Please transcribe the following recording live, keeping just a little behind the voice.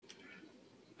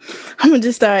I'm gonna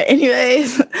just start.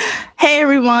 Anyways, hey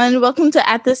everyone, welcome to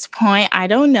At This Point. I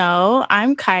don't know.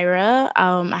 I'm Kyra.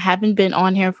 I haven't been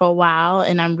on here for a while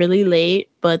and I'm really late,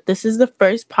 but this is the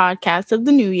first podcast of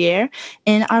the new year.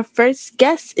 And our first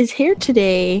guest is here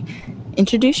today.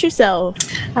 Introduce yourself.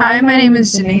 Hi, my name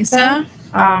is Janesa.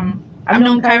 I've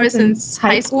known Kyra since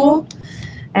high school,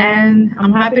 and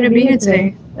I'm happy to be here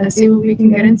today. Let's see what we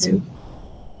can get into.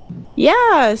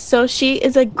 Yeah, so she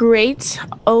is a great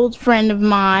old friend of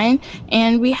mine,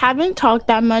 and we haven't talked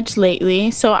that much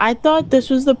lately. So I thought this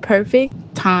was the perfect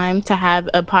time to have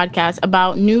a podcast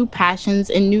about new passions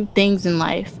and new things in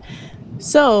life.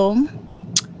 So,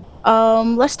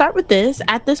 let's start with this.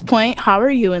 At this point, how are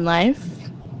you in life?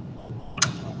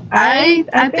 I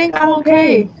think I'm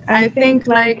okay. I think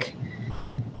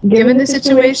given the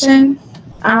situation,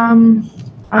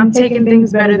 I'm taking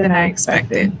things better than I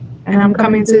expected, and I'm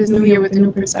coming to this new year with a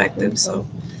new perspective. So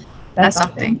that's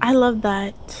something. I love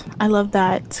that. I love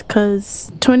that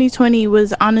because 2020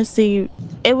 was honestly,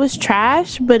 it was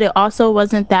trash, but it also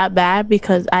wasn't that bad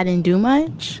because I didn't do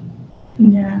much.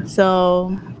 Yeah.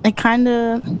 So it kind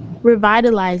of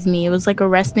revitalized me. It was like a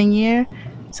resting year.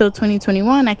 So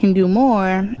 2021, I can do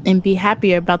more and be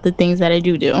happier about the things that I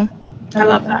do. I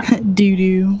love that.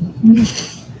 Do.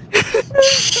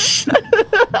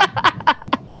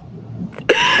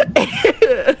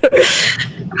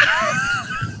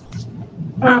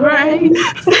 All right.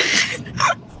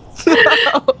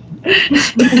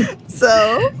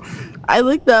 So I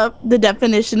looked up the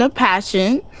definition of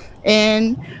passion,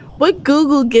 and what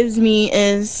Google gives me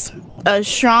is a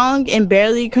strong and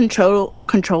barely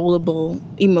controllable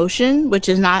emotion, which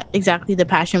is not exactly the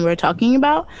passion we're talking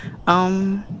about.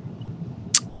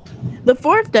 The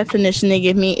fourth definition they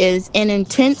give me is an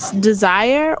intense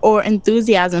desire or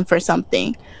enthusiasm for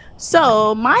something.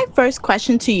 So my first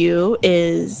question to you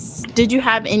is, did you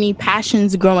have any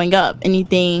passions growing up?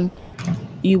 Anything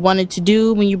you wanted to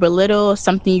do when you were little,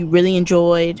 something you really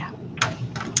enjoyed?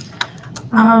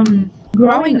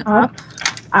 Growing up,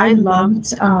 I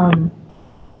loved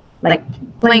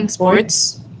playing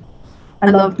sports. I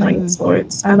love playing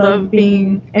sports. I love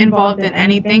being involved in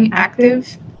anything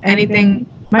active, anything.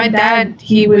 My dad,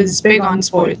 he was big on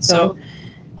sports, so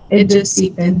it just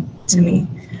seeped into me.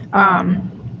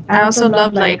 I also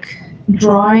love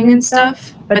drawing and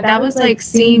stuff, but that was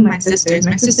seeing my sisters.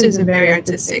 My sisters are very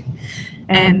artistic,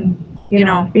 and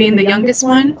being the youngest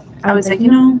one, I was like,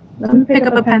 let me pick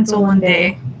up a pencil one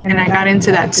day, and I got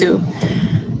into that too.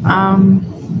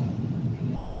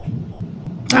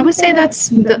 I would say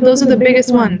those are the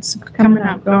biggest ones growing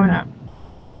up.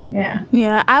 Yeah.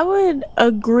 Yeah, I would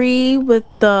agree with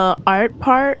the art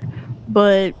part,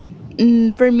 but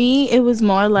for me, it was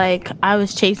more like I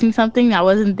was chasing something that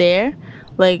wasn't there.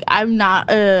 Like, I'm not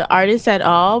an artist at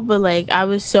all, but I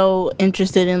was so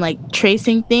interested in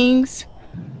tracing things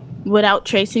without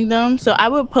tracing them. So I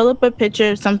would pull up a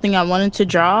picture of something I wanted to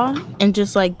draw and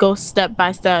just go step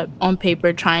by step on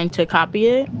paper trying to copy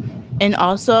it. And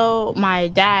also my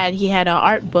dad, he had an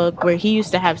art book where he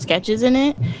used to have sketches in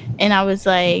it. And I was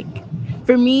like,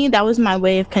 for me, that was my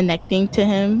way of connecting to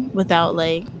him without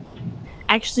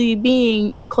actually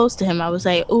being close to him. I was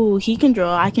like, oh, he can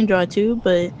draw, I can draw too,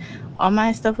 but all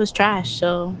my stuff was trash.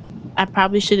 So I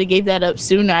probably should have gave that up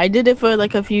sooner. I did it for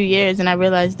a few years and I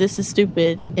realized this is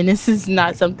stupid and this is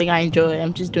not something I enjoy.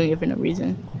 I'm just doing it for no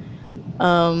reason.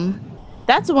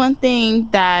 That's one thing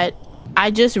that I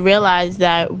just realized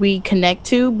that we connect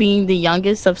to, being the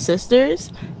youngest of sisters,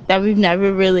 that we've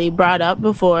never really brought up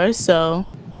before. So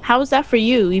how was that for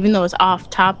you, even though it's off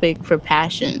topic for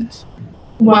passions?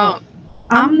 Well,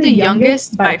 I'm the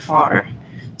youngest by far.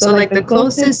 So the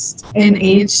closest in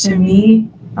age to me,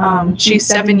 she's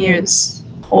 7 years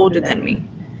older than me.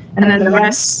 And then the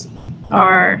rest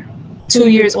are 2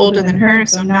 years older than her,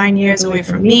 so 9 years away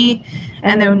from me.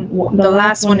 And then the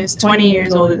last one is 20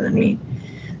 years older than me.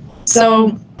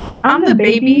 So I'm the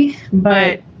baby,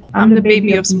 but I'm the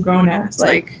baby of some grown-ass,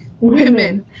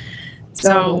 women.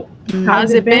 So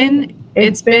how's it been?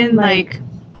 It's been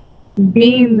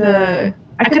being I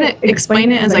couldn't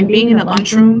explain it as being in a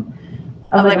lunchroom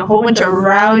of a whole bunch of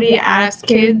rowdy ass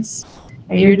kids,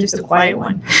 and you're just a quiet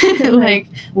one,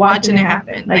 watching it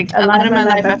happen. A lot of my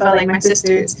life, I felt like my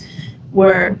sisters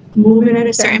were moving at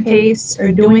a certain pace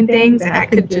or doing things, and I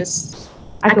could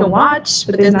watch,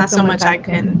 but there's not so much I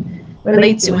can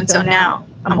relate to until now.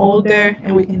 I'm older,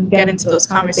 and we can get into those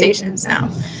conversations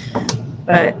now.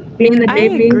 But being the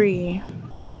baby,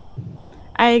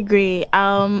 I agree.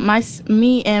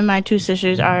 Me and my two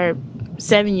sisters are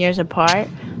 7 years apart.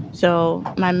 So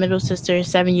my middle sister is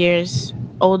 7 years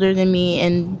older than me,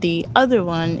 and the other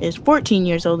one is 14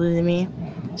 years older than me.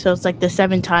 So it's like the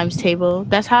seven times table.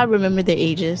 That's how I remember the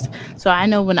ages. So I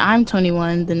know when I'm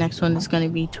 21, the next one is going to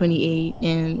be 28,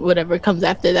 and whatever comes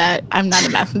after that. I'm not a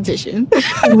mathematician.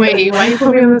 Wait, why you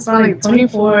put me on the spot like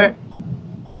 24?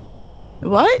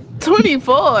 What?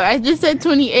 24? I just said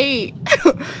 28.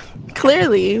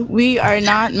 Clearly, we are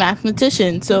not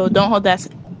mathematicians, so don't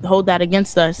hold that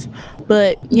against us.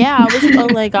 But yeah, I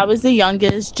was like I was the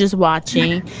youngest, just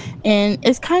watching, and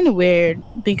it's kind of weird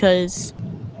because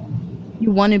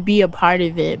you want to be a part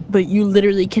of it, but you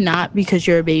literally cannot because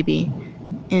you're a baby.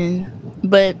 And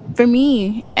but for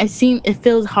me, it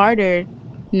feels harder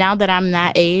now that I'm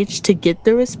that age to get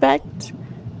the respect.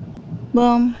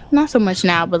 Well, not so much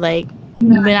now, but like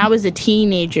when I was a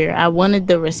teenager, I wanted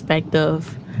the respect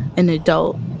of an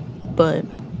adult, but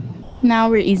now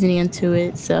we're easing into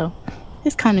it, so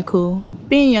it's kind of cool.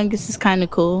 Being youngest is kind of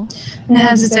cool. It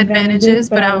has its advantages,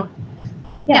 but I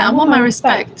want my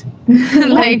respect.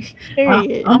 Like,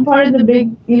 Period. I'm part of the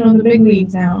big, the big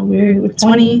leagues now. We're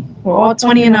 20, we're all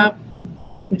 20 and up.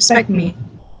 Respect me.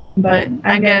 But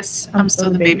I guess I'm still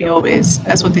the baby always.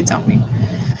 That's what they tell me.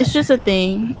 It's just a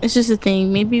thing. It's just a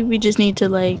thing. Maybe we just need to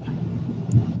like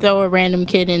throw a random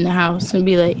kid in the house and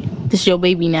be like, "This your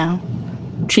baby now.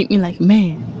 Treat me like a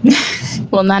man."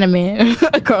 Well, not a man,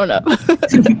 a grown up.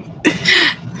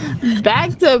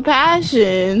 Back to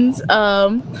passions.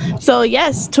 So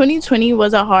yes, 2020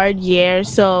 was a hard year.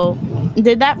 So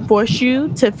did that force you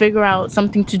to figure out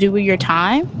something to do with your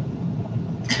time?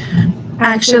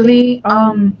 Actually,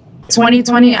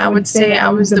 2020, I would say I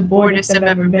was the boredest I've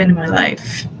ever been in my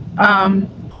life.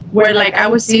 Where like I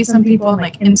would see some people on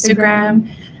like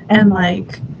Instagram and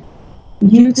like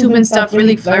YouTube and stuff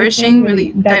really flourishing,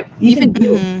 really that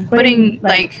even putting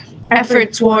like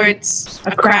effort towards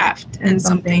a craft and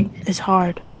something. It's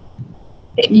hard.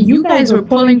 You guys were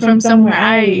pulling from somewhere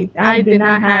I did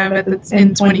not have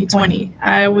in 2020.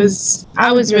 I was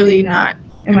really not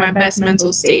in my best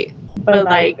mental state. But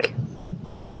like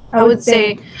I would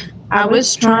say I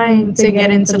was trying to get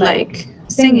into like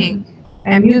singing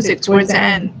and music towards the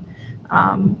end.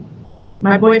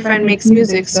 My boyfriend makes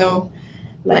music, so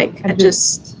like I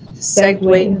just segued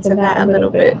into that a little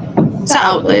bit. It's an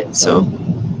outlet, so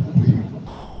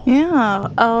Yeah,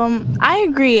 I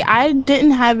agree. I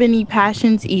didn't have any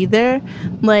passions either.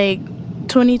 Like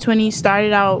 2020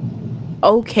 started out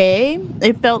okay.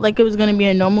 It felt like it was going to be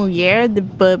a normal year,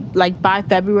 but like by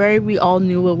February we all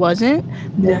knew it wasn't.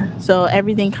 yeah. So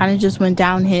everything kind of just went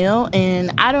downhill,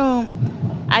 and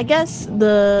I guess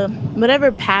the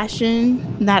whatever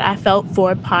passion that I felt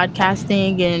for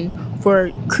podcasting and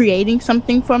for creating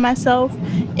something for myself,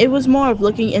 it was more of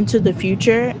looking into the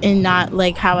future and not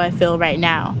like how I feel right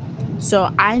now.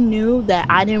 So I knew that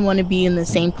I didn't want to be in the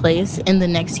same place in the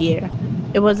next year.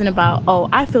 It wasn't about, oh,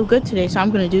 I feel good today, so I'm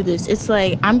going to do this. It's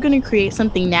like, I'm going to create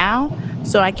something now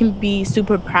so I can be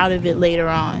super proud of it later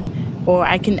on. Or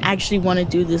I can actually want to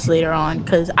do this later on,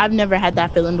 because I've never had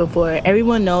that feeling before.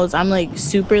 Everyone knows I'm like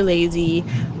super lazy.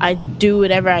 I do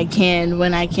whatever I can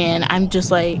when I can. I'm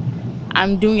just like,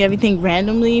 I'm doing everything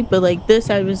randomly. But like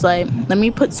this, I was like, let me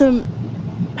put some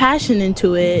passion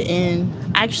into it and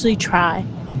actually try.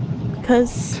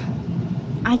 Because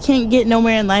I can't get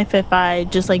nowhere in life if I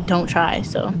just like don't try.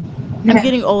 So I'm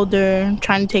getting older,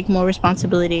 trying to take more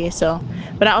responsibility. So,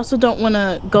 but I also don't want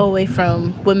to go away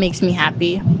from what makes me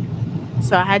happy.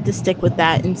 So I had to stick with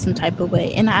that in some type of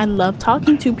way. And I love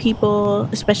talking to people,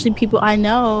 especially people I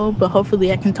know, but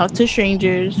hopefully I can talk to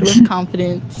strangers with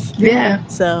confidence. Yeah.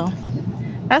 So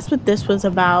that's what this was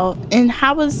about. And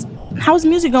how's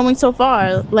music going so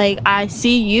far? Like, I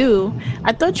see you.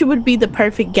 I thought you would be the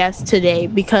perfect guest today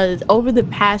because over the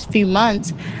past few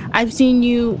months, I've seen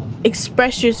you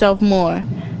express yourself more.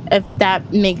 If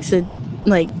that makes it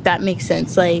that makes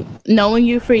sense. Like, knowing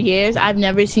you for years, I've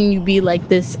never seen you be like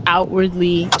this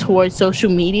outwardly towards social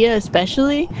media,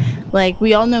 especially. Like,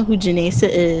 we all know who Janessa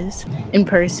is in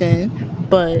person,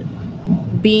 but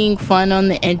being fun on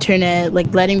the internet,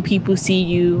 like letting people see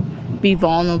you be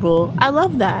vulnerable. I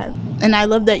love that. And I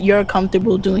love that you're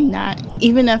comfortable doing that.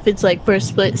 Even if it's like for a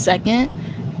split second,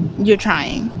 you're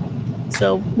trying.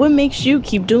 So what makes you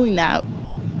keep doing that?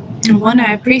 One,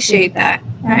 I appreciate that.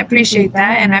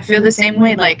 And I feel the same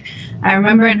way. Like, I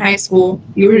remember in high school,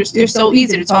 you're so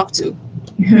easy to talk to.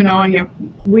 You know,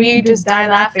 we just die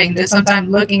laughing, just sometimes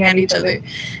looking at each other,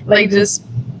 like just,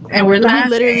 and we're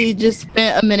laughing. We literally just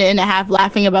spent a minute and a half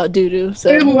laughing about doo-doo.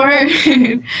 So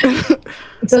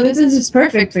so this is just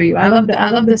perfect for you. I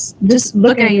love this. Just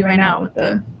looking at you right now with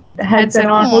the headset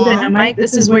on, holding a mic.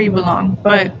 This is where you belong.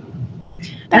 But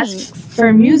as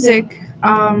for music,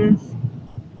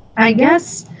 I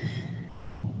guess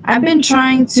I've been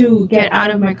trying to get out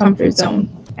of my comfort zone.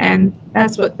 And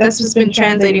that's what's been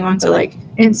translating onto like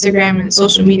Instagram and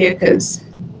social media, because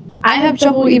I have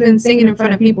trouble even singing in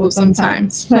front of people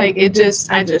sometimes. Like I just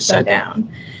shut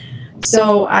down.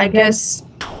 So I guess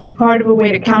part of a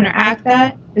way to counteract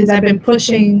that is I've been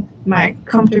pushing my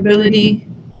comfortability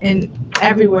in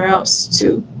everywhere else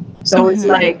too. So it's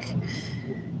like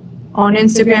on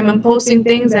Instagram, I'm posting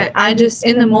things that I just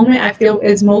in the moment I feel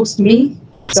is most me.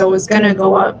 So it's gonna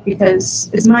go up because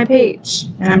it's my page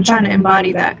and I'm trying to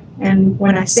embody that. And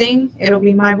when I sing, it'll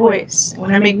be my voice.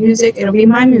 When I make music, it'll be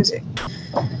my music.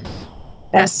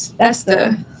 That's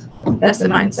the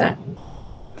mindset.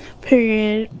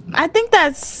 Period. I think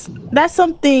that's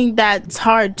something that's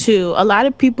hard too. A lot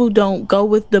of people don't go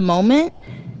with the moment,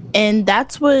 and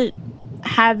that's what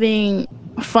having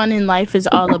fun in life is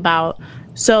all about.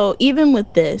 So even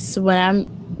with this, when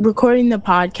I'm recording the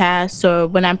podcast or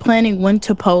when I'm planning when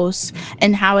to post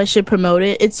and how I should promote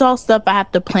it, it's all stuff I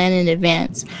have to plan in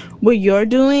advance. What you're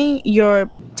doing, you're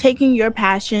taking your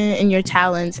passion and your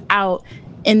talents out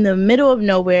in the middle of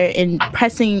nowhere and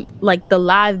pressing like the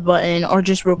live button or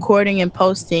just recording and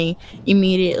posting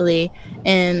immediately.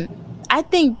 And I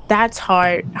think that's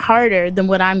harder than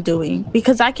what I'm doing,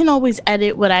 because I can always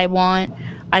edit what I want.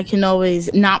 I can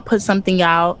always not put something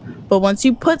out, but once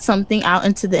you put something out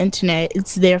into the internet,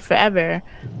 it's there forever.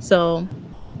 So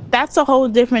that's a whole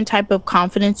different type of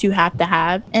confidence you have to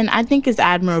have, and I think it's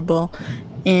admirable.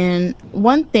 And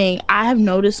one thing I have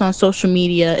noticed on social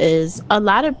media is a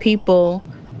lot of people,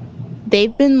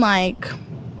 they've been like,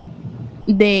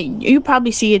 you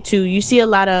probably see it too. You see a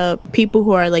lot of people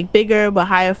who are like bigger but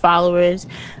higher followers,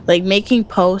 like making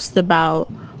posts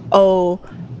about, oh,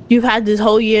 you've had this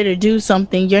whole year to do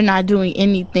something, you're not doing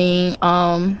anything,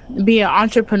 be an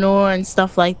entrepreneur and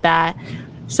stuff like that.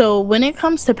 So when it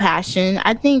comes to passion,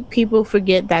 I think people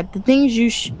forget that the things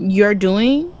you're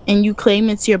doing and you claim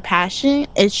it's your passion,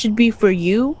 it should be for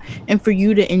you and for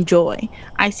you to enjoy.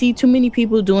 I see too many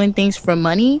people doing things for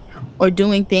money or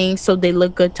doing things so they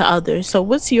look good to others. So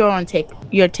what's your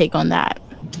take on that?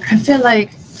 I feel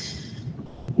like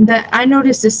that I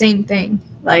noticed the same thing.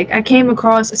 Like I came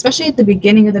across, especially at the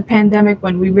beginning of the pandemic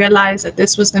when we realized that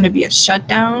this was going to be a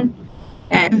shutdown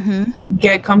and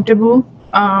get comfortable.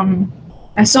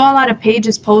 I saw a lot of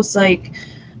pages post like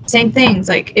same things,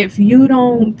 like if you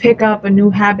don't pick up a new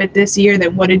habit this year,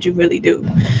 then what did you really do?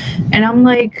 And I'm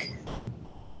like,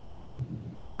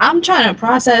 I'm trying to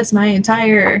process my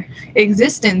entire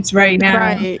existence right now.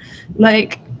 Right.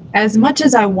 Like as much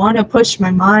as I want to push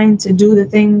my mind to do the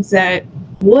things that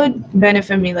would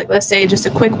benefit me, like let's say just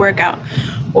a quick workout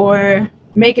or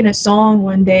making a song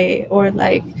one day or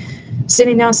like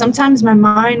sitting down, sometimes my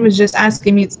mind was just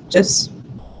asking me to just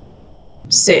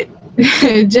sit,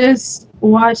 just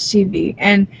watch TV.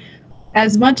 And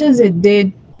as much as it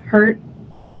did hurt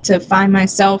to find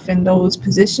myself in those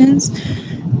positions,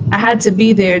 I had to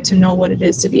be there to know what it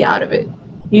is to be out of it,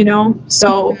 you know?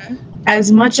 So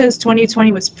as much as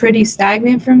 2020 was pretty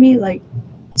stagnant for me, like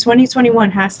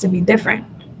 2021 has to be different.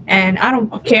 And I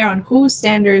don't care on whose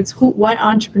standards, what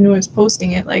entrepreneur is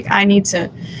posting it. Like I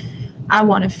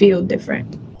want to feel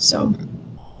different. So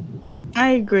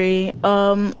I agree.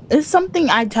 It's something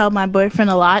I tell my boyfriend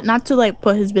a lot, not to like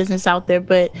put his business out there,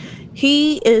 but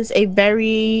he is a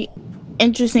very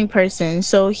interesting person.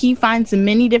 So he finds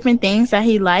many different things that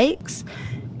he likes,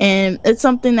 and it's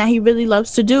something that he really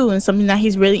loves to do and something that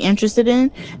he's really interested in.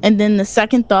 And then the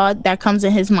second thought that comes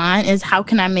in his mind is, how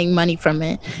can I make money from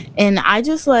it? And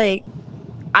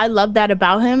I love that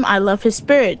about him. I love his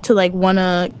spirit to like want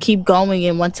to keep going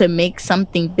and want to make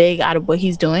something big out of what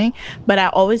he's doing. But I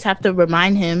always have to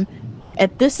remind him,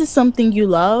 if this is something you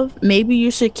love, maybe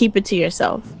you should keep it to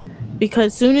yourself. Because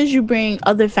as soon as you bring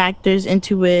other factors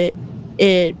into it,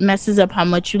 it messes up how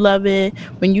much you love it.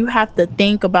 When you have to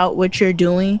think about what you're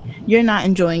doing, you're not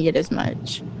enjoying it as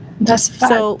much. that's a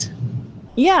fact. So,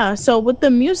 yeah. So with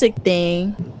the music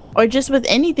thing, or just with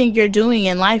anything you're doing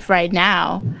in life right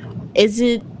now, is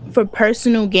it for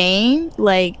personal gain,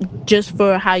 like just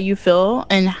for how you feel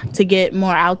and to get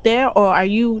more out there, or are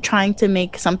you trying to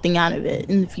make something out of it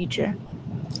in the future?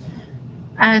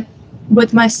 And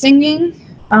with my singing,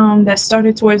 that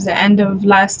started towards the end of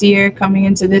last year, coming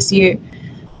into this year,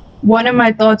 one of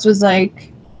my thoughts was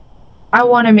like, I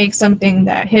want to make something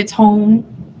that hits home,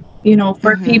 you know,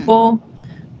 for people,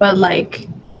 but like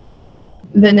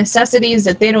the necessities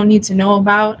that they don't need to know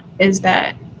about is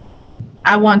that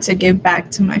I want to give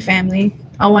back to my family.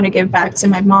 I want to give back to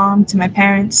my mom, to my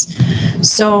parents.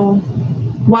 So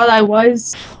while I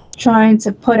was trying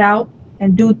to put out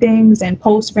and do things and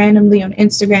post randomly on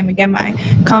Instagram and get my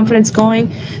confidence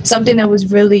going, something that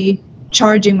was really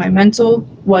charging my mental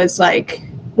was like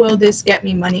will this get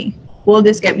me money? Will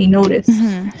this get me noticed?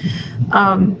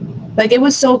 Like, it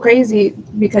was so crazy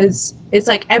because it's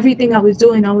like everything I was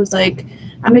doing, I was like,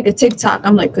 I make a TikTok,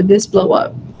 I'm like, could this blow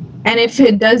up? And if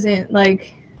it doesn't,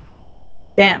 like,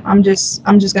 damn, I'm just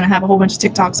gonna have a whole bunch of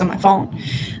TikToks on my phone.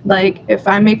 Like, if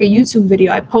I make a YouTube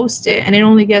video, I post it and it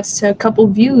only gets to a couple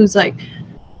views, like,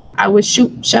 I would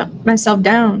shut myself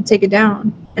down, take it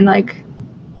down. And like,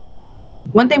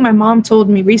 one thing my mom told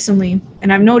me recently,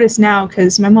 and I've noticed now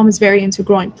because my mom is very into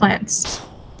growing plants,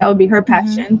 that would be her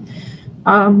passion.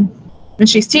 And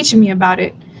she's teaching me about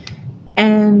it.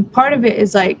 And part of it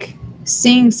is like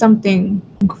seeing something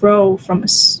grow from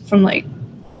like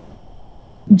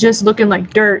just looking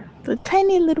like dirt, the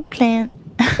tiny little plant,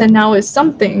 and now it's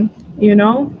something, you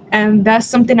know. And that's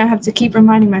something I have to keep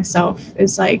reminding myself,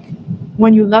 is like,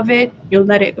 when you love it, you'll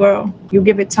let it grow, you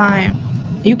give it time.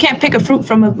 You can't pick a fruit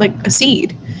from a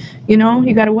seed, you know.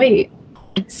 You gotta wait.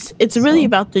 It's really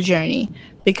about the journey,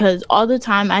 because all the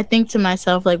time I think to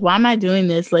myself, like, why am I doing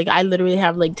this? Like, I literally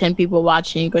have like 10 people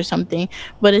watching or something.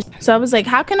 But so I was like,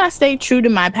 how can I stay true to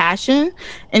my passion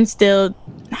and still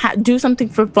do something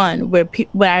for fun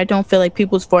where I don't feel like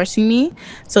people's forcing me?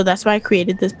 So that's why I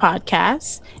created this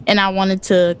podcast, and I wanted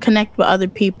to connect with other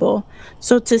people.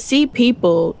 So to see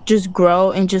people just grow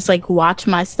and just like watch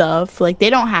my stuff, like, they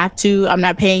don't have to. I'm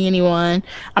not paying anyone.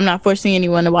 I'm not forcing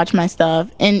anyone to watch my stuff.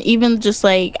 And even just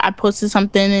like, I posted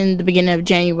something in the beginning of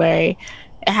January.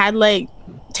 It had like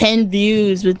 10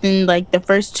 views within like the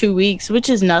first 2 weeks, which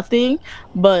is nothing,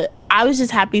 but I was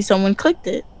just happy someone clicked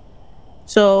it.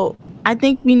 So I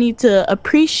think we need to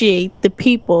appreciate the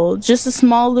people, just the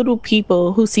small little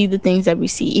people who see the things that we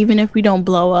see. Even if we don't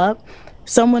blow up,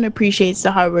 someone appreciates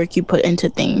the hard work you put into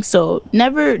things. So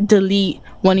never delete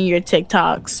one of your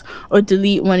TikToks or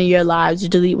delete one of your lives or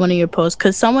delete one of your posts,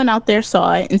 because someone out there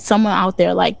saw it and someone out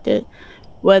there liked it.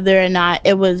 Whether or not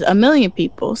it was a million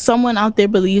people, someone out there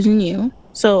believes in you.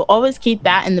 So always keep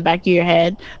that in the back of your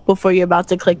head before you're about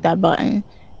to click that button.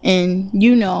 And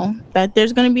you know that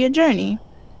there's going to be a journey.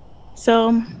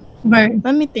 So Right.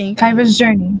 let me think. Kyra's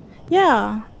journey.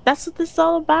 Yeah, that's what this is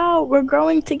all about. We're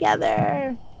growing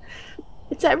together.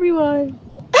 It's everyone.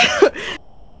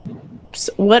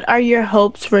 So what are your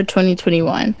hopes for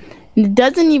 2021? It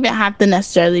doesn't even have to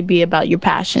necessarily be about your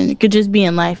passion. It could just be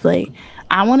in life. Like,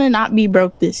 I want to not be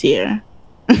broke this year.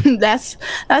 that's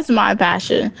my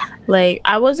passion. Like,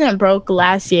 I wasn't broke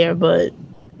last year, but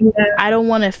I don't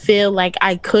want to feel like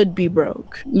I could be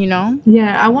broke, you know?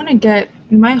 Yeah, I want to get,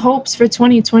 my hopes for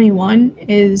 2021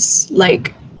 is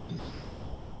like,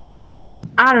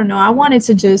 I don't know, I wanted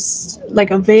to just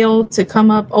like a veil to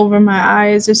come up over my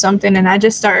eyes or something, and I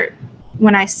just start,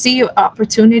 when I see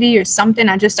opportunity or something,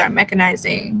 I just start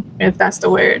mechanizing, if that's the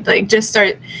word, like just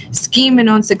start scheming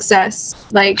on success,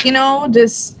 like, you know,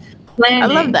 just planning. I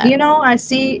love that. You know, I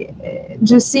see,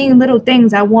 just seeing little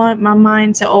things. I want my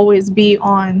mind to always be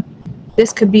on,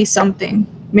 this could be something,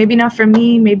 maybe not for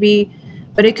me, maybe,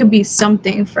 but it could be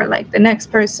something for like the next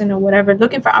person or whatever,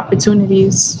 looking for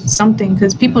opportunities, something,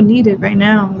 because people need it right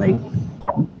now, like.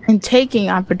 And taking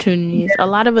opportunities. A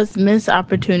lot of us miss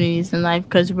opportunities in life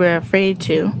because we're afraid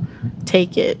to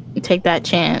take that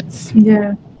chance.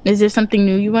 Yeah. Is there something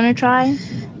new you want to try?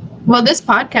 Well, this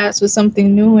podcast was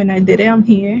something new, and I did it. I'm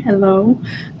here. Hello.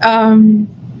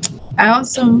 I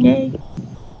also want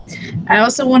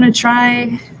to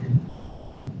try.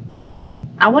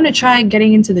 I want to try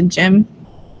getting into the gym.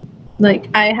 Like,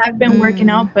 I have been working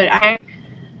out, but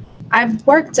I've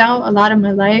worked out a lot of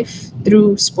my life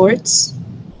through sports,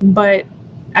 but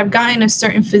I've gotten a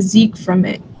certain physique from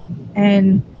it,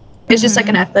 and it's just like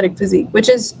an athletic physique,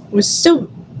 which was still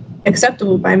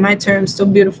acceptable by my terms, still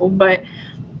beautiful, but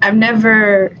I've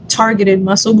never targeted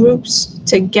muscle groups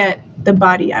to get the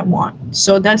body I want.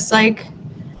 So that's like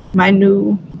my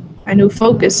new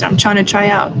focus. I'm trying to try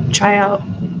out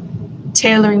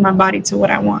tailoring my body to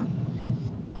what I want.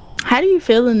 How do you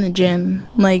feel in the gym?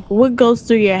 Like, what goes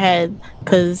through your head?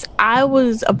 Because I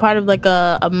was a part of like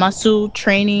a muscle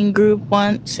training group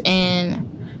once,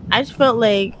 and I just felt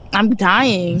like I'm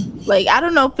dying. Like, I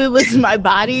don't know if it was my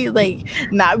body like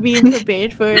not being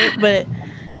prepared for it, but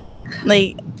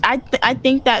like I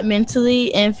think that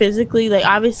mentally and physically, like,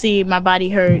 obviously my body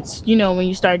hurts, you know, when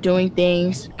you start doing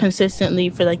things consistently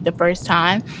for like the first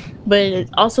time, but it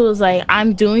also is like,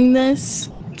 I'm doing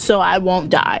this so I won't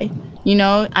die. You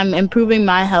know, I'm improving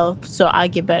my health so I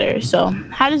get better. So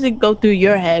how does it go through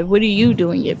your head? What are you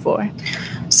doing it for?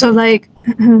 So like,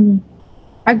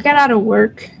 I get out of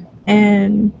work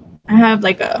and I have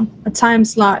like a time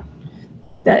slot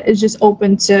that is just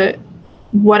open to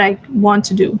what I want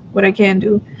to do, what I can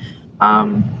do.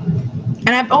 And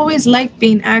I've always liked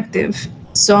being active.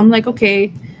 So I'm like,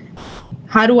 okay,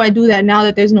 how do I do that now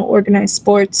that there's no organized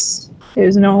sports?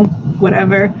 There's no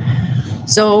whatever.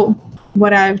 So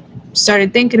what I've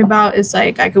started thinking about is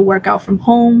like I could work out from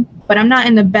home, but I'm not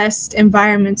in the best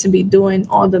environment to be doing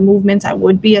all the movements I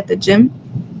would be at the gym.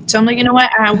 So I'm like, you know what?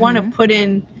 I want to put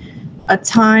in a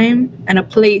time and a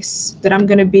place that I'm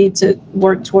gonna be to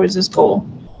work towards this goal.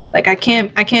 Like I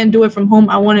can't do it from home.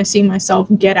 I want to see myself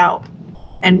get out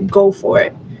and go for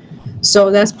it.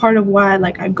 So that's part of why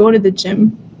like I go to the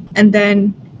gym, and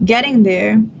then getting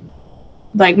there,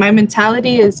 like my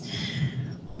mentality is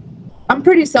I'm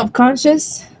pretty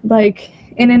self-conscious, like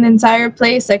in an entire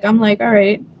place. Like I'm like, all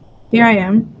right, here I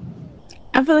am.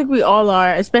 I feel like we all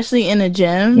are, especially in a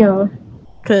gym. Yo,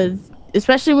 Because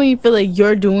especially when you feel like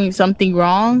you're doing something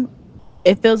wrong,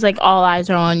 it feels like all eyes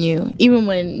are on you, even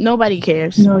when nobody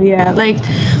cares. no, yeah. Like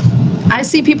I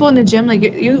see people in the gym, like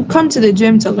you come to the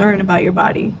gym to learn about your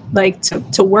body, like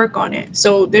to work on it.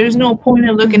 So there's no point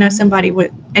in looking at somebody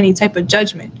with any type of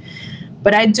judgment.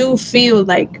 But I do feel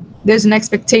like there's an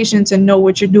expectation to know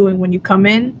what you're doing when you come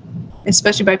in,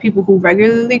 especially by people who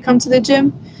regularly come to the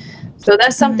gym. So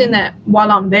that's something that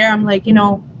while I'm there, I'm like, you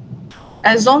know,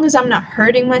 as long as I'm not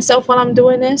hurting myself while I'm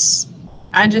doing this,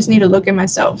 I just need to look at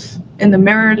myself in the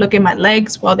mirror, look at my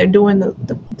legs while they're doing the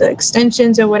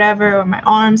extensions or whatever, or my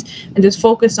arms, and just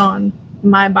focus on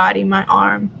my body, my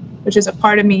arm, which is a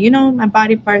part of me, you know, my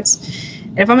body parts.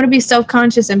 And if I'm going to be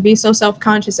self-conscious and be so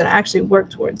self-conscious that I actually work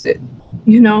towards it,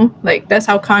 you know, like that's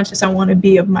how conscious I want to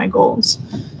be of my goals.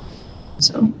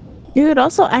 So You could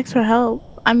also ask for help.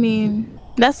 I mean,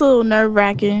 that's a little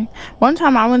nerve-wracking. One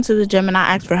time I went to the gym and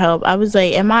I asked for help. I was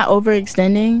like, am I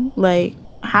overextending? Like,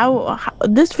 how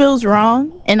this feels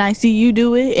wrong, and I see you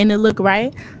do it and it look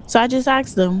right. So I just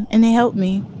asked them and they helped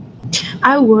me.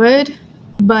 I would,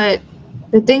 but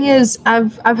the thing is,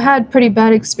 I've had pretty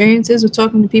bad experiences with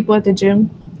talking to people at the gym.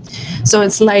 So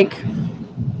it's like,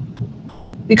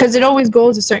 because it always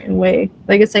goes a certain way.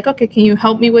 Like it's like, okay, can you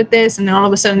help me with this? And then all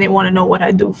of a sudden they want to know what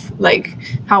I do, like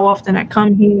how often I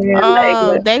come here. Oh,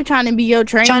 like they're trying to be your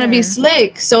trainer. trying to be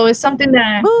slick. So it's something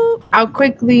that Boop. I'll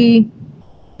quickly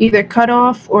either cut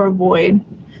off or avoid.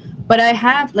 But I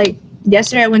have like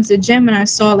yesterday I went to the gym and I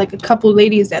saw like a couple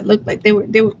ladies that looked like they were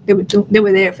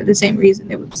there for the same reason.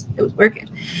 It was working.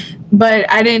 But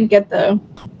I didn't get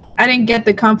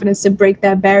the confidence to break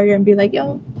that barrier and be like,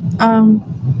 yo,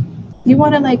 you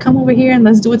want to like come over here and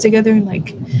let's do it together, and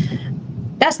like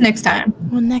that's next time.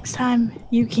 Well, next time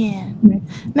you can.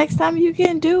 Next time you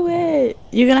can do it.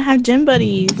 You're gonna have gym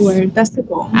buddies. Word, that's the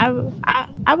goal.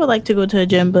 I would like to go to a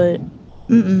gym, but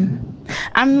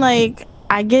I'm like,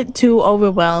 I get too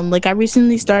overwhelmed. Like I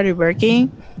recently started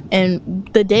working, and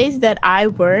the days that I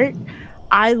work,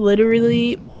 I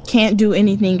literally can't do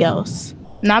anything else.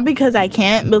 Not because I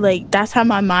can't, but like that's how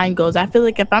my mind goes. I feel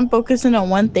like if I'm focusing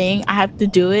on one thing, I have to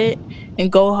do it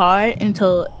and go hard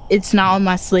until it's not on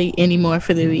my slate anymore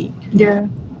for the week. Yeah.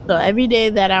 So every day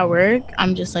that I work,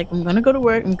 I'm just like, I'm gonna go to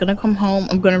work, I'm gonna come home,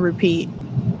 I'm gonna repeat.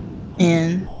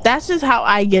 And that's just how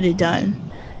I get it done.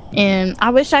 And I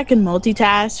wish I could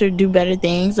multitask or do better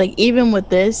things. Like even with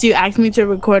this, you asked me to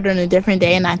record on a different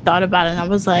day and I thought about it and I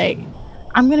was like,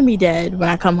 I'm gonna be dead when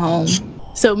I come home.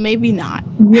 So maybe not.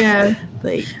 Yeah.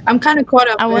 Like I'm kind of caught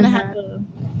up. I want to have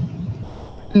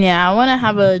I want to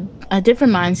have a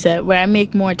different mindset where I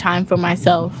make more time for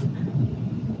myself,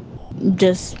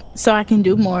 just so I can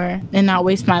do more and not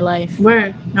waste my life.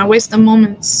 Word, not waste the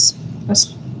moments.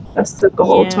 That's the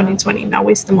goal. 2020. Not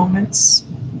waste the moments.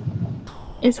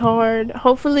 It's hard.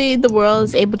 Hopefully the world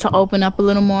is able to open up a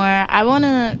little more. I want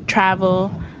to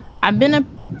travel. I've been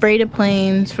afraid of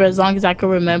planes for as long as I can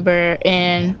remember,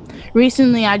 and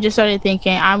recently I just started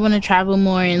thinking I want to travel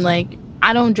more. And like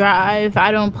I don't drive.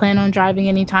 I don't plan on driving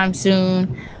anytime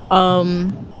soon.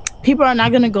 People are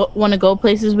not gonna want to go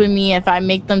places with me if I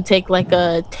make them take like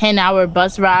a 10-hour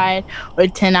bus ride or a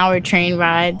 10-hour train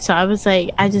ride. So I was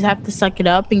like, I just have to suck it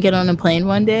up and get on a plane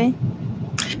one day.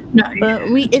 No,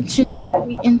 but we inching.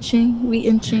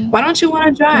 Why don't you want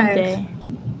to drive? One day.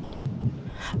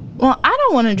 Well, I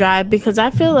don't want to drive because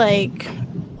I feel like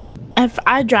if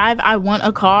I drive, I want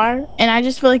a car, and I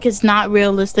just feel like it's not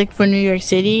realistic for New York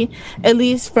City, at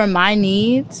least for my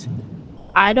needs.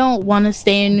 I don't want to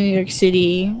stay in New York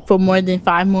City for more than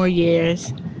 5 more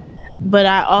years, but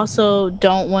I also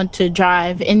don't want to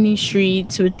drive in these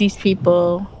streets with these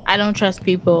people. I don't trust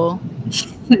people,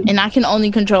 and I can only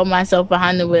control myself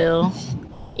behind the wheel.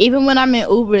 Even when I'm in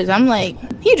Ubers, I'm like,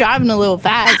 he driving a little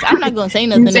fast. I'm not gonna say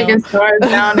nothing. You taking stars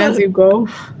down as you go.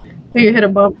 You hit a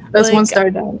bump. That's like, 1 star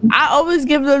down. I always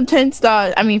give them 5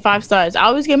 stars. I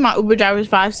always give my Uber drivers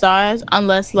 5 stars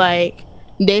unless like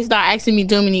They start asking me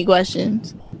too many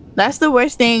questions. That's the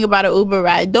worst thing about an Uber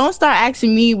ride. Don't start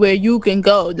asking me where you can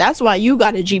go. That's why you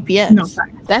got a No, GPS.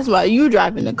 fact. That's why you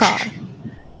driving the car.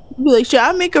 Be like, should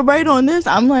I make a right on this?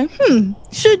 I'm like,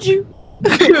 should you?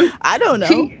 I don't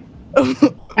know.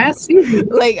 That's easy.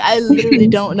 Like, I literally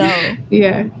don't know.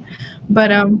 Yeah,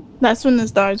 but That's when the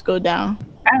stars go down.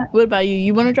 What about you?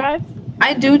 You want to drive?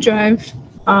 I do drive.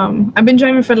 I've been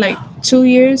driving for like 2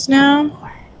 years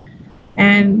now,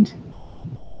 and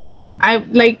I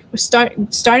like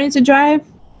starting to drive.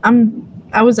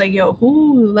 I was like, yo,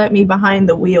 who let me behind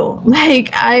the wheel?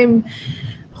 Like,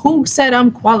 who said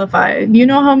I'm qualified? You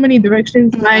know how many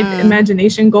directions my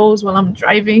imagination goes while I'm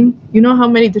driving? You know how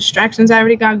many distractions I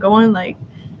already got going? Like,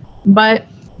 but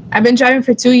I've been driving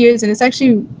for 2 years, and it's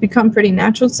actually become pretty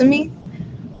natural to me.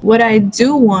 What I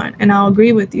do want, and I'll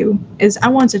agree with you, is I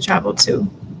want to travel too.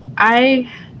 I've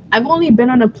only been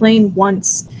on a plane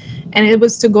once, and it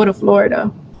was to go to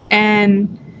Florida.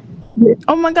 And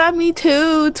oh my god, me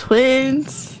too,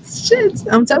 twins. Shit,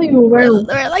 I'm telling you, we're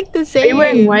like the same. Are you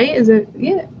wearing white? Is it?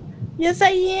 Yeah. Yes, I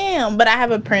am, but I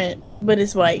have a print, but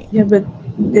it's white. Yeah, but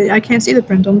I can't see the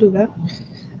print. Don't do that,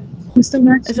 Mr.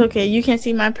 Max. It's okay. You can't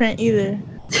see my print either.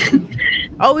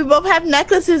 Oh, we both have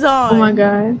necklaces on. Oh my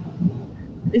god.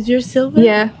 Is yours silver?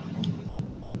 Yeah.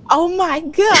 Oh my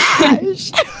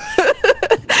gosh.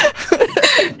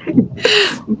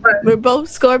 We're both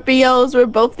Scorpios. We're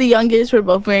both the youngest. We're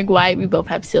both wearing white. We both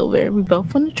have silver. We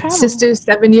both want to travel. Sisters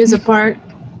 7 years apart.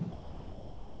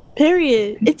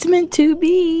 Period. It's meant to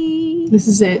be. This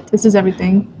is it. This is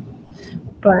everything.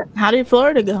 But how did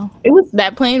Florida go? It was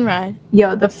that plane ride.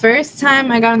 Yo, the first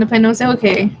time I got on the plane, I was like,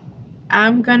 okay,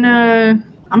 I'm gonna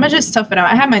just tough it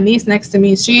out. I had my niece next to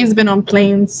me. She's been on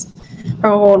planes her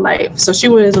whole life, so she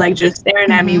was like just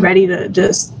staring at me, ready to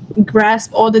just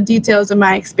grasp all the details of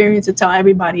my experience to tell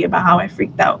everybody about how I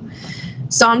freaked out.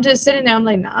 So I'm just sitting there. I'm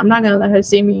like, nah, I'm not gonna let her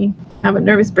see me have a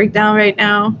nervous breakdown right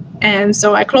now. And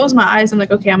so I close my eyes. I'm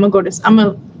like, okay, I'm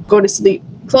gonna go to sleep.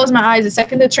 Close my eyes. The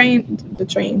second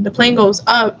the plane goes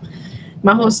up,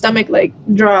 my whole stomach like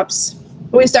drops.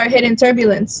 We start hitting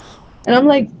turbulence, and I'm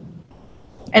like,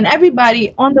 and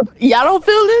everybody on the y'all don't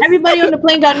feel this? Everybody on the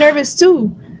plane got nervous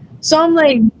too. So I'm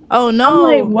like, oh no.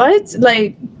 I'm like, what?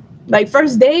 Like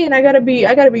first day, and I gotta be.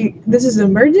 This is an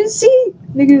emergency.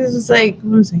 Niggas was like, I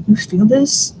was like, you feel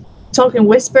this? Talking,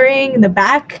 whispering in the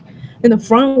back, in the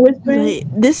front, whispering. Wait,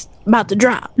 this about to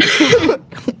drop.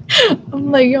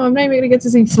 I'm like, yo, I'm not even gonna get to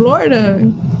see Florida.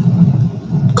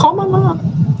 Call my mom.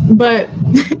 But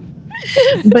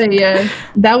yeah,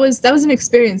 that was an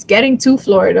experience getting to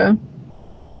Florida.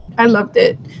 I loved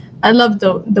it. I loved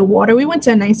the water. We went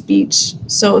to a nice beach,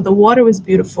 so the water was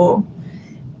beautiful,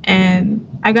 and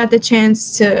I got the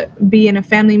chance to be in a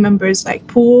family member's like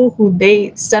pool, who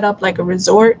they set up like a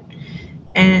resort,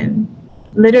 and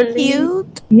literally,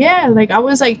 cute. Yeah, like I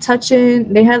was like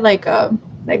touching. They had like a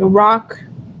rock,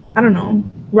 I don't know,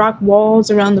 rock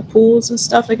walls around the pools and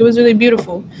stuff. Like it was really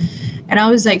beautiful, and I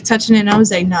was like touching it, and I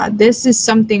was like, nah, this is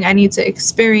something I need to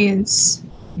experience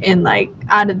in like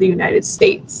out of the United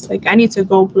States. Like I need to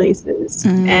go places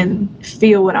and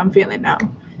feel what I'm feeling now.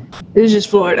 This is just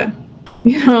Florida,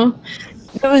 you know.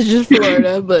 It was just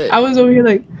Florida, but I was over here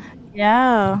like,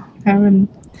 yeah, having.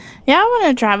 Yeah, I want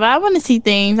to travel. I want to see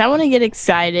things. I want to get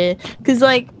excited because,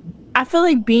 like, I feel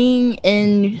like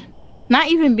not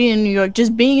even being in New York,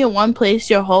 just being in one place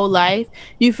your whole life,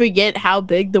 you forget how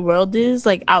big the world is,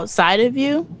 like, outside of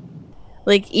you.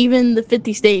 Like, even the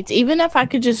 50 states. Even if I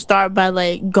could just start by,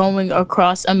 like, going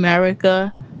across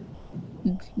America,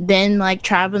 then, like,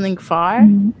 traveling far,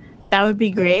 that would be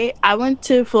great. I went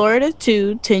to Florida,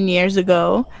 too, 10 years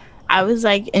ago. I was,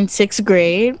 like, in 6th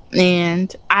grade,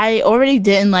 and I already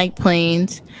didn't like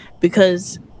planes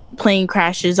because plane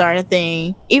crashes are a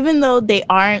thing. Even though they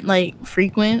aren't, like,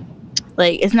 frequent.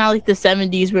 Like, it's not like the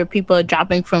 70s where people are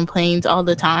dropping from planes all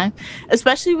the time.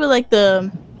 Especially with, like,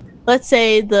 let's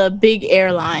say the big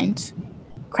airlines.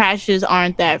 Crashes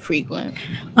aren't that frequent.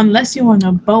 Unless you're on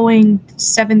a Boeing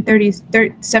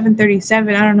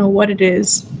 737, I don't know what it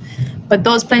is. But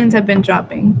those planes have been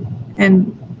dropping.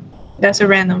 And that's a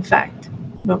random fact.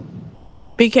 But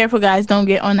be careful, guys. Don't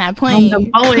get on that plane. On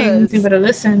the Boeing, you better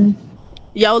listen.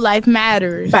 Your life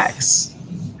matters. Facts.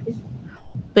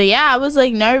 But yeah, I was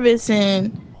like nervous,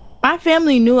 and my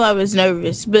family knew I was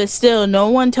nervous, but still no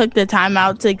one took the time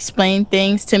out to explain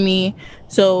things to me.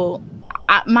 So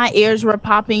My ears were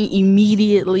popping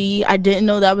immediately. I didn't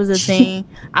know that was a thing.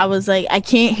 I was like, I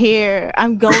can't hear.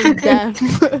 I'm going deaf.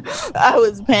 I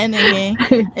was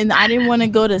panicking, and I didn't want to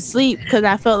go to sleep because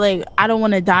I felt like I don't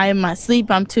want to die in my sleep.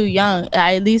 I'm too young.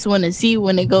 I at least want to see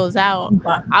when it goes out.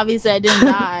 But Obviously, I didn't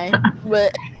die,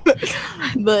 but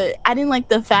but I didn't like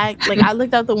the fact. Like, I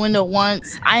looked out the window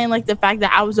once. I didn't like the fact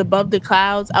that I was above the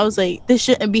clouds. I was like, this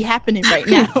shouldn't be happening right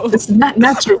now. it's not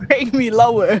natural. Bring me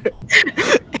lower.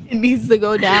 It needs to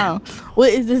go down.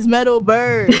 What is this metal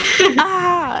bird?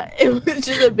 It was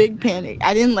just a big panic.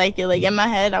 I didn't like it. Like, in my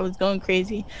head, I was going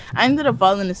crazy. I ended up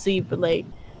falling asleep, but like,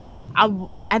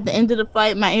 at the end of the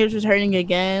flight, my ears was hurting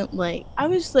again. Like, I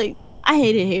was just like, I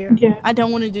hate it here. Yeah. I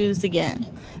don't want to do this again.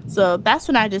 So that's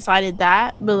when I decided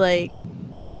that. But like,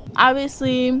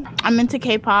 obviously, I'm into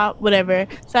K-pop, whatever.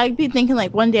 So I'd be thinking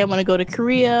like, one day I want to go to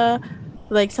Korea.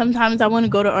 Like, sometimes I want to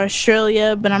go to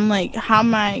Australia, but I'm like, how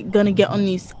am I gonna get on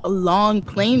these long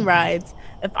plane rides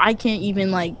if I can't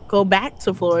even like go back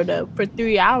to Florida for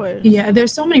 3 hours? Yeah,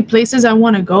 there's so many places I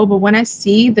want to go, but when I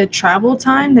see the travel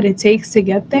time that it takes to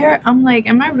get there, I'm like,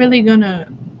 am I really gonna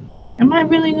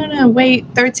wait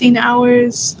 13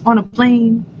 hours on a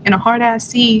plane in a hard ass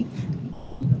seat?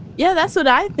 Yeah, that's what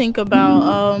I think about.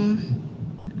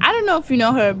 I don't know if you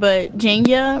know her, but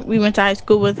Jangya, we went to high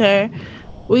school with her.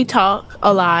 We talk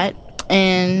a lot,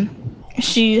 and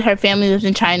her family lives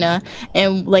in China.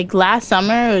 And like last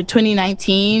summer or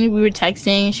 2019, we were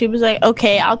texting, and she was like,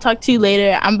 okay, I'll talk to you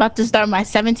later. I'm about to start my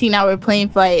 17-hour plane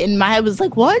flight. And my head was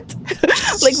like, what?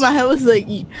 Like, my head was like,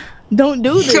 don't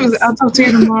do this. I'll talk to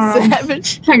you tomorrow.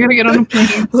 I gotta get on a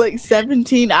plane. Like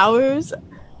 17 hours?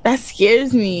 That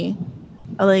scares me.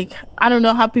 Like, I don't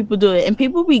know how people do it. And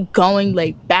people be going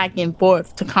like back and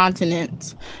forth to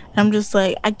continents. And I'm just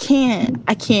like, I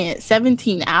can't.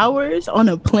 17 hours on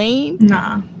a plane?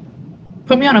 Nah.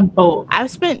 Put me on a boat.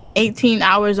 I've spent 18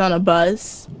 hours on a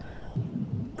bus,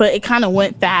 but it kind of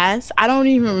went fast. I don't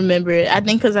even remember it. I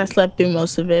think because I slept through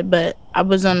most of it, but I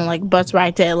was on a like bus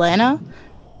ride to Atlanta.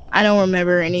 I don't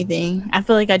remember anything. I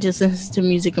feel like I just listened to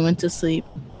music and went to sleep.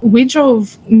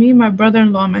 Me, my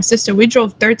brother-in-law, and my sister, we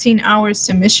drove 13 hours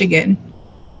to Michigan.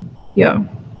 Yo.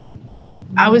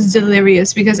 I was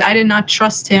delirious because I did not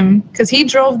trust him because he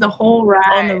drove the whole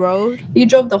ride. On the road? He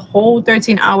drove the whole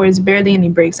 13 hours, barely any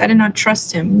breaks. I did not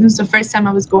trust him. This was the first time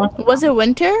I was going. Was it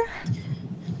winter?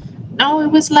 No, it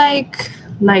was like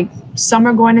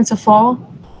summer going into fall.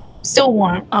 Still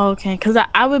warm. Oh, okay, because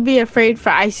I would be afraid for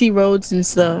icy roads and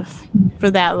stuff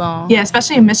for that long. Yeah,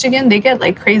 especially in Michigan, they get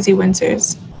like crazy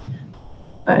winters.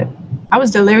 But I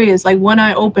was delirious, like one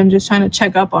eye open, just trying to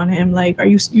check up on him. Like, are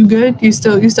you good? You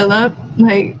still up?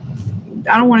 Like,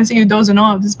 I don't want to see you dozing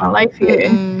off. This is my life here.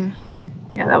 Mm-mm.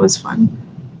 Yeah, that was fun.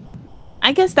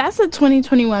 I guess that's a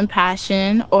 2021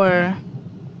 passion or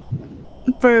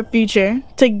for future,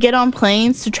 to get on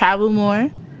planes, to travel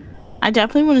more. I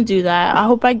definitely want to do that. I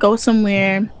hope I go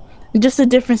somewhere, just a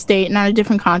different state, not a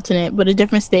different continent, but a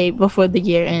different state before the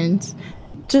year ends.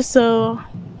 Just so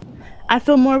I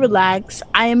feel more relaxed.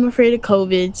 I am afraid of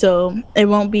COVID, so it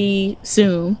won't be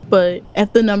soon. But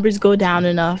if the numbers go down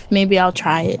enough, maybe I'll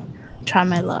try it. Try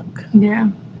my luck.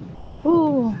 Yeah.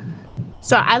 Ooh.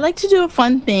 So I like to do a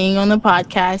fun thing on the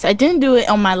podcast. I didn't do it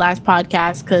on my last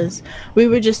podcast because we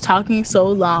were just talking so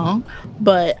long.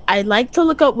 But I like to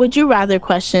look up would you rather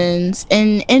questions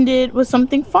and end it with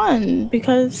something fun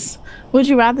because would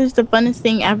you rather is the funnest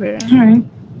thing ever. All right.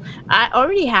 I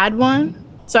already had one,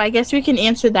 so I guess we can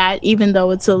answer that even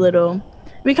though it's a little...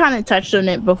 We kind of touched on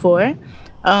it before.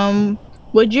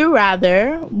 Would you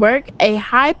rather work a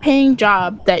high-paying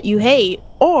job that you hate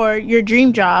or your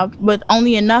dream job with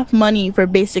only enough money for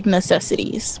basic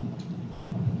necessities?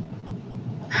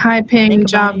 High-paying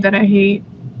job that I hate.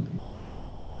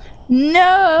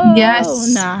 No.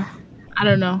 Yes. Nah. I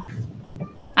don't know.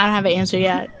 I don't have an answer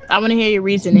yet. I want to hear your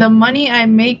reasoning. The money I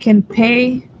make can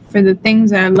pay for the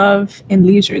things I love in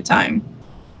leisure time.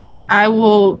 I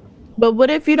will... But what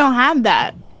if you don't have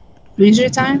that? Leisure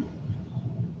time?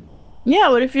 Yeah,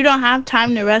 what if you don't have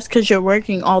time to rest because you're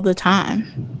working all the time?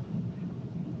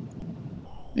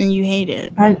 And you hate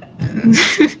it.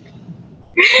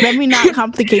 Let me not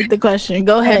complicate the question.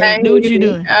 Go ahead. Do what you're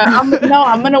doing. I'm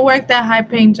going to work that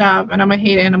high-paying job, and I'm going to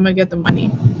hate it, and I'm going to get the money.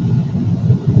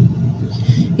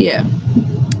 Yeah.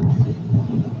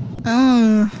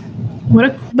 What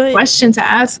a question to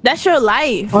ask. That's your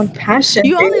life. On passion.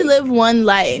 You only live one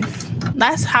life.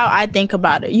 That's how I think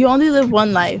about it. You only live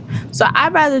one life. So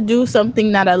I'd rather do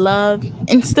something that I love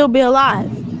and still be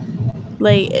alive.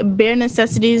 Like, bare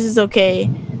necessities is okay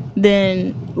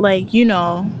than, like, you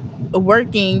know,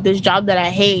 working this job that I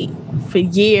hate for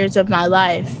years of my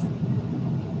life.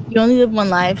 You only live one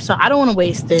life, so I don't want to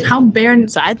waste it. How bare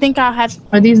So I think I'll have.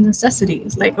 are these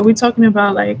necessities? Like, are we talking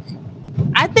about like?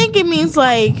 I think it means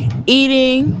like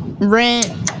eating,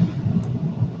 rent,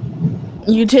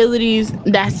 utilities.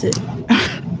 That's it.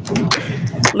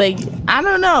 Like, I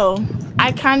don't know.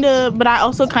 But I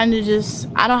also kind of just,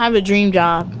 I don't have a dream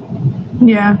job.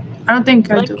 Yeah, I don't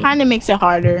think I do. Kind of makes it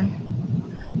harder.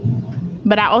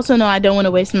 But I also know I don't want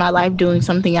to waste my life doing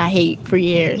something I hate for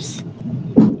years,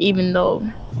 even though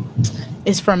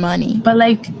it's for money. But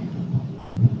like,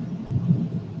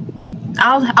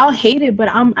 I'll hate it, but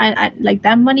I like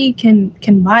that money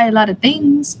can buy a lot of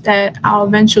things that I'll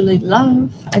eventually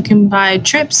love. I can buy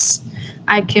trips.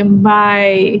 I can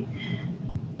buy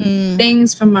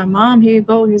things from my mom. Here you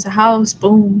go. Here's a house.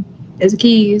 Boom. There's the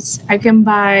keys. I can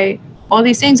buy all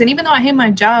these things. And even though I hate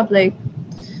my job, like,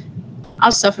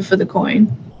 I'll suffer for the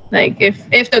coin. Like,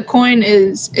 if the coin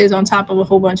is on top of a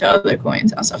whole bunch of other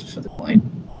coins, I'll suffer for the coin.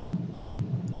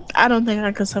 I don't think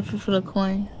I could suffer for the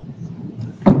coin.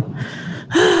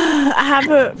 I have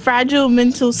a fragile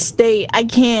mental state. I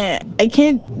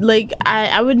can't, like,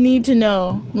 I would need to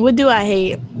know. What do I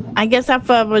hate? I guess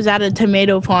if I was at a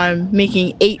tomato farm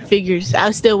making 8 figures,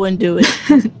 I still wouldn't do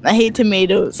it. I hate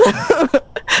tomatoes.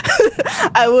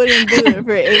 I wouldn't do it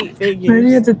for 8 figures. Why do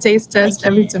you have to taste test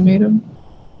every tomato?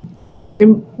 They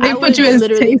put you as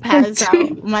literally pass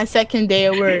out my second day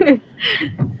of work.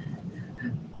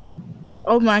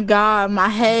 Oh my God, my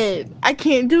head. I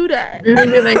can't do that. You're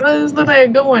gonna be like, oh, this looks like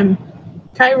a good one.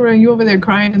 Kyra, you over there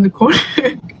crying in the corner.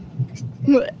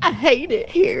 I hate it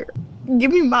here. Give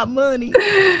me my money.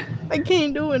 I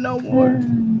can't do it no more.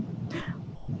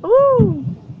 Ooh.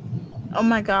 Oh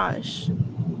my gosh.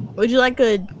 Would you like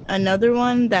another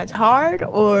one that's hard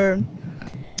or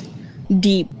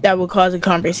deep that will cause a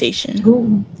conversation?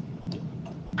 Ooh.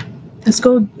 Let's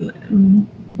go.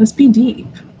 Let's be deep.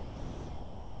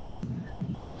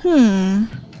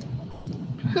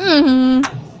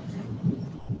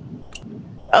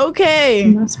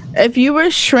 Okay. If you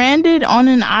were stranded on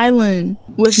an island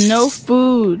with no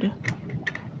food,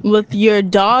 with your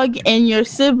dog and your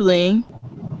sibling,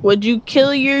 would you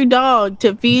kill your dog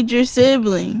to feed your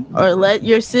sibling or let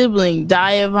your sibling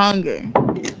die of hunger?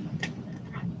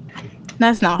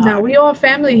 That's not hard. No, we all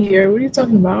family here. What are you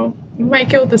talking about? You might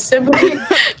kill the sibling,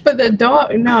 but the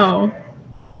dog, no.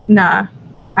 Nah.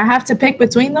 I have to pick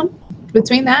between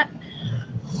that?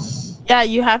 Yeah,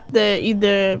 you have to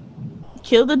either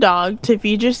kill the dog to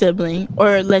feed your sibling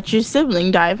or let your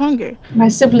sibling die of hunger. My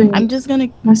siblings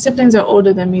are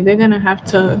older than me. They're gonna have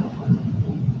to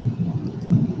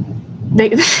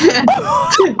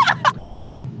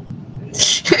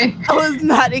I was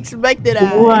not expecting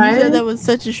that. What? You said that was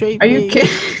such a straight Are you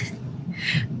kidding?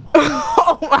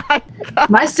 Oh my God.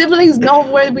 My siblings know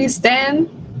where we stand.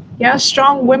 Yeah,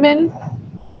 strong women.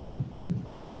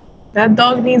 That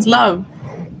dog needs love.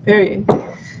 Period.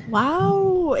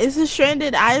 Wow, it's a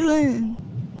stranded island.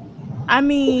 I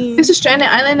mean, it's a stranded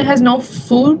island. It has no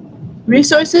food,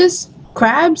 resources,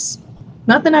 crabs,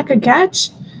 nothing I could catch,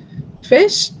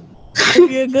 fish.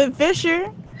 If you're a good fisher,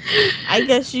 I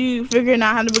guess you figuring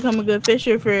out how to become a good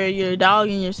fisher for your dog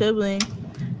and your sibling.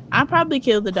 I'd probably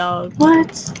kill the dog.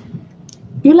 What?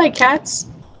 You like cats?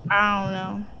 I don't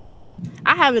know.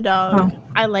 I have a dog. Oh.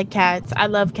 I like cats. I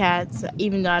love cats,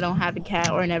 even though I don't have a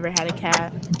cat or never had a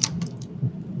cat.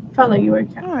 Felt like you were a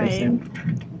cat All right.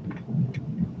 person.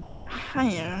 I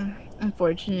am,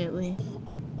 unfortunately.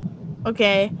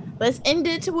 Okay, let's end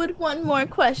it with one more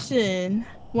question.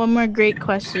 One more great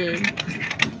question.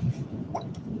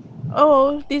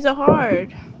 Oh, these are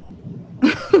hard.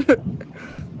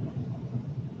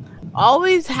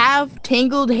 Always have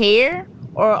tangled hair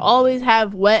or always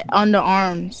have wet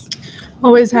underarms?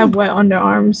 Always have wet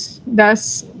underarms.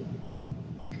 That's.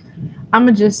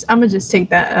 I'ma just take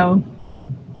that L.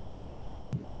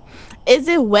 Is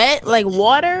it wet like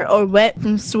water or wet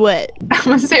from sweat?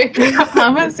 I'm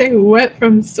gonna say wet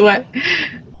from sweat.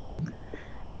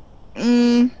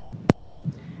 I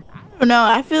don't know.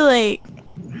 I feel like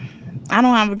I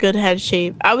don't have a good head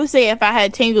shape. I would say if I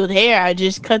had tangled hair, I'd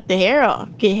just cut the hair off,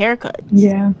 get haircuts.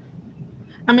 Yeah.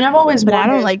 I mean, I've always But wanted,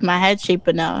 I don't like my head shape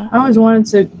enough. I always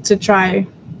wanted to try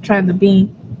the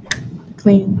bean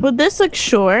clean. Well, this looks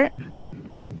short.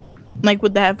 Like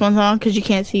with the headphones on, because you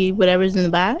can't see whatever's in the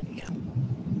back.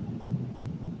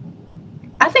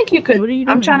 I think you could. What are you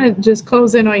doing? I'm trying to just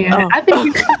close in on your head. I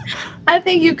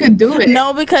think you could do it.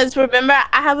 No, because remember,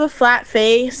 I have a flat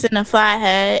face and a flat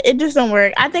head. It just don't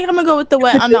work. I think I'm gonna go with the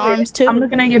wet underarms too. I'm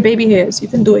looking at your baby hairs. You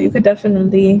can do it. You could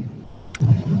definitely.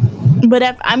 But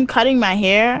if I'm cutting my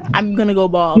hair, I'm gonna go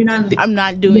bald. I'm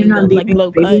not doing You're not the, like leaving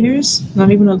low baby cut. hairs.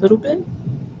 Not even a little bit.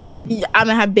 I'm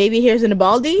gonna have baby hairs and a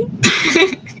baldy. What's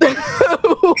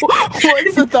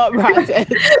the thought process?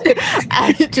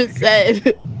 I just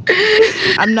said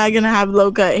I'm not gonna have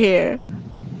low cut hair.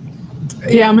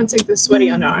 Yeah, I'm gonna take the sweaty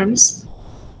underarms.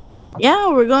 Yeah,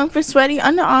 we're going for sweaty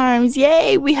underarms.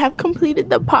 Yay, we have completed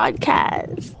the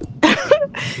podcast.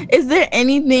 Is there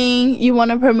anything you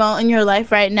want to promote in your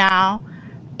life right now?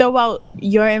 Throw out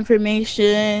your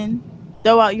information.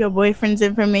 Throw out your boyfriend's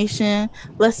information.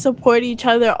 Let's support each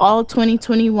other all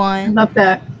 2021. Love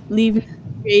that. Leave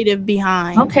creative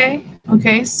behind. Okay.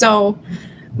 So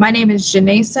my name is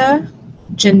Janesa.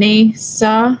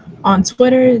 Janesa on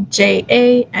Twitter.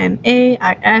 JANAISUH.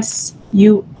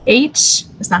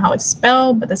 That's not how it's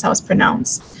spelled, but that's how it's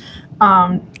pronounced.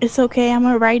 It's okay. I'm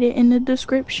gonna write it in the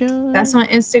description. That's on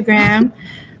Instagram.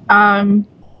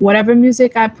 Whatever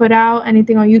music I put out,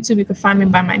 anything on YouTube, you can find me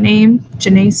by my name,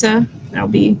 Janesa. That'll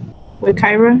be with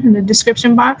Kyra in the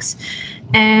description box.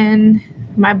 And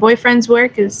my boyfriend's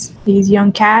work he's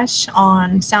Young Cash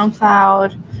on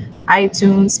SoundCloud,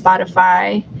 iTunes,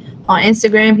 Spotify. On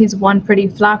Instagram, he's One Pretty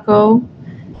Flaco,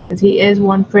 because he is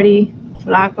One Pretty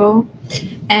Flaco.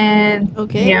 And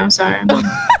yeah, I'm sorry.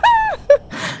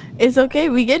 It's okay.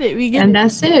 We get it. And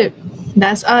that's it.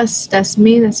 That's us. That's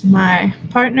me. That's my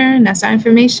partner. And that's our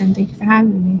information. Thank you for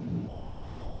having me.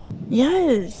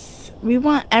 Yes. We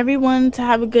want everyone to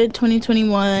have a good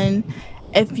 2021.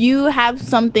 If you have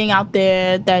something out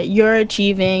there that you're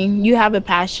achieving, you have a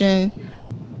passion,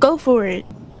 go for it.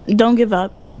 Don't give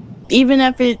up. Even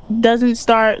if it doesn't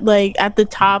start like at the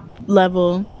top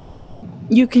level,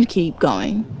 you can keep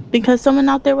going because someone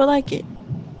out there will like it.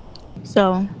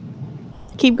 So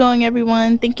keep going,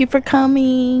 everyone. Thank you for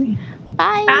coming.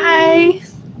 Bye. Bye.